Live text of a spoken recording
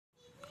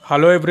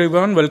Hello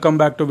everyone, welcome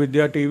back to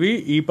Vidya TV.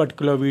 ఈ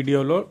particular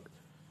వీడియోలో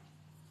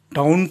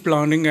town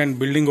planning and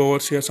building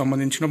overseer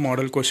సంబంధించిన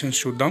model questions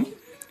చూద్దాం.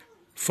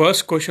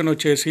 First question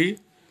వచ్చేసి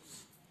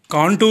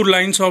contour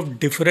lines of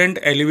different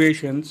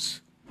elevations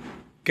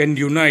can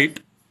unite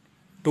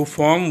to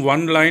form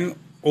one line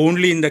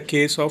only in the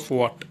case of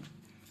what?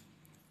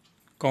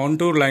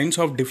 Contour lines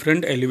of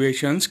different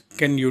elevations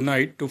can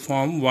unite to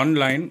form one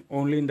line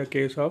only in the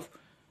case of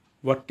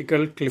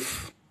vertical cliff.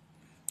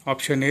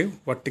 Option A,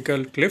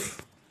 vertical cliff.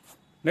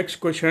 Next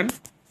question.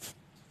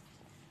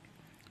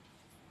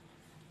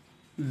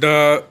 The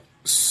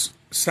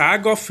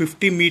sag of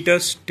 50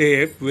 meters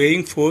tape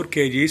weighing 4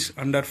 kgs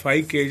under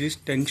 5 kgs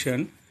tension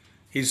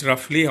is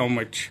roughly how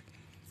much?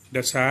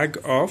 The sag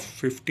of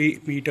 50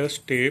 meters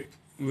tape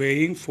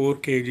weighing 4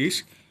 kgs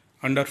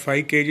under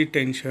 5 kg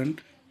tension,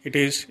 it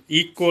is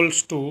equals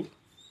to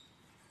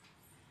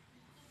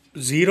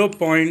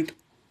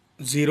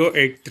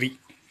 0.083.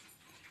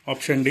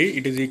 Option D,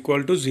 it is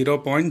equal to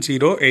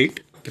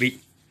 0.083.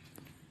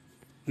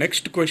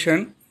 Next question.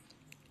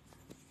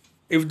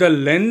 If the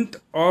length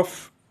of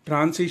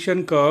transition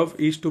curve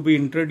is to be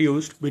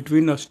introduced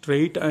between a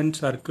straight and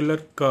circular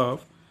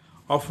curve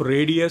of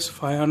radius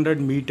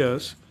 500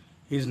 meters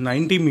is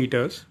 90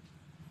 meters,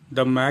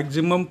 the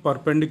maximum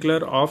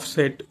perpendicular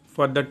offset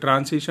for the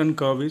transition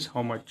curve is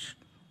how much?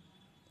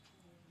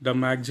 The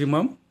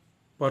maximum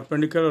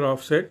perpendicular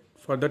offset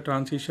for the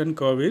transition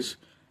curve is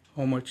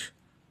how much?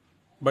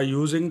 By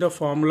using the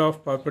formula of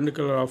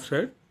perpendicular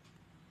offset,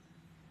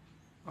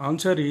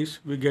 answer is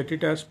we get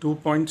it as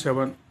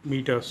 2.7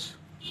 meters.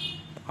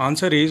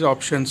 Answer is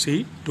option C,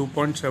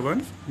 2.7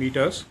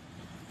 meters.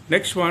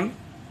 Next one,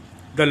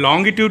 the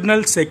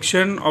longitudinal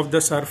section of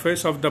the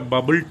surface of the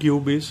bubble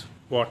tube is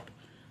what?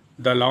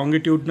 The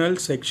longitudinal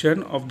section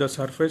of the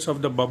surface of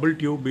the bubble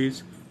tube is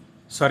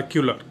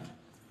circular.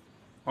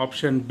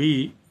 Option B,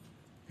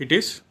 it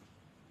is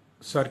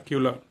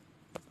circular.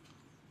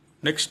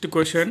 Next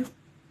question.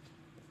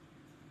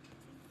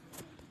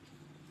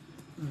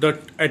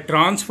 A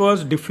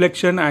transverse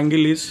deflection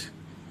angle is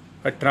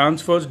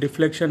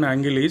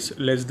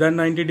less than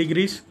 90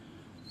 degrees,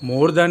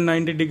 more than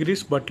 90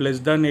 degrees, but less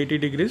than 80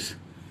 degrees.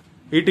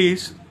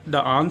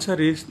 The answer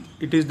is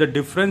it is the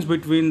difference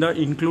between the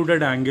included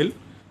angle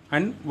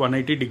and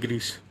 180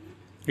 degrees.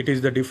 It is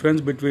the difference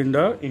between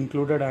the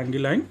included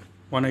angle and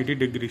 180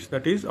 degrees.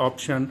 That is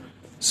option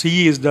C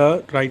is the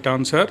right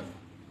answer.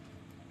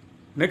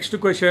 Next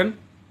question.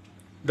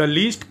 The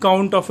least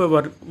count of a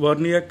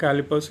vernier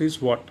calipers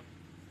is what?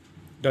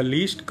 The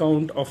least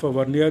count of a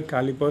vernier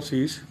calipers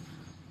is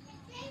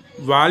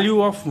value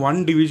of one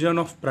division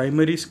of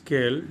primary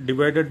scale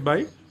divided by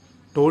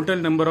total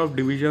number of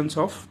divisions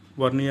of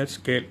vernier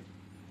scale.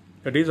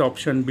 That is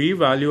option B,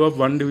 value of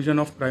one division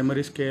of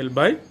primary scale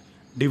by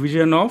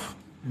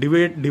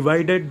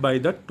divided by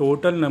the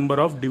total number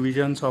of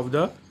divisions of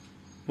the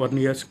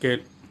vernier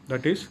scale.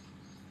 That is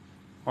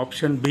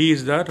option B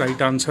is the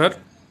right answer.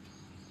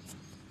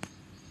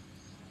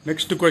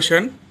 Next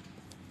question.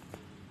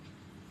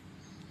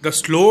 The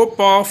slope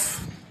of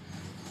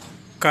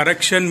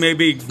correction may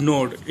be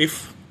ignored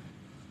if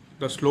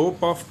the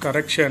slope of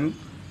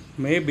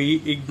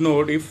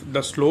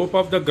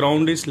the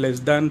ground is less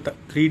than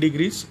 3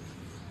 degrees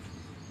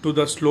to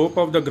the slope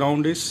of the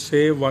ground is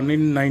say 1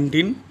 in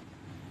 19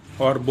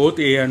 or both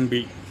A and B.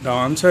 The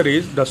answer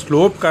is the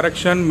slope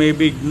correction may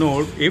be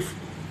ignored if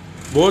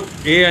both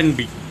A and B,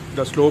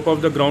 the slope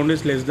of the ground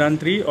is less than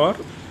 3 or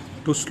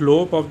to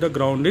slope of the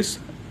ground is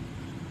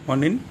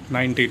 1 in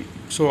 19.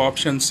 So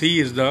option C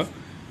is the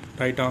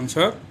right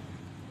answer.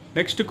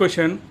 Next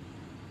question.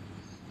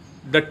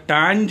 The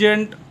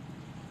tangent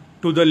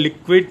to the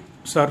liquid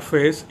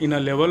surface in a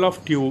level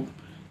of tube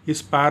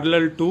is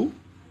parallel to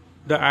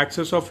the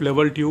axis of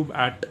level tube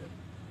at.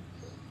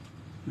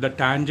 The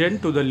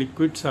tangent to the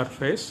liquid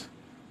surface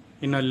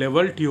in a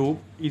level tube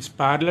is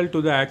parallel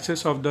to the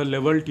axis of the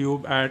level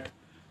tube at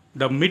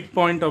the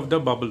midpoint of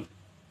the bubble.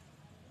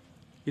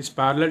 Is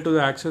parallel to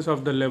the axis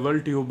of the level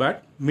tube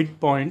at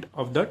midpoint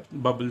of the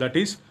bubble. That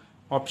is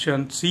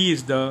option C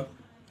is the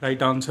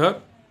right answer.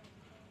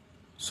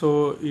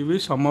 So these are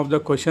some of the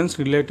questions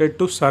related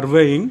to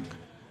surveying,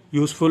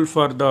 useful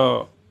for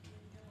the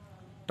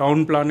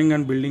town planning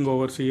and building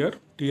overseer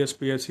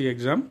TSPSC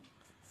exam.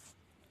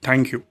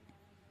 Thank you.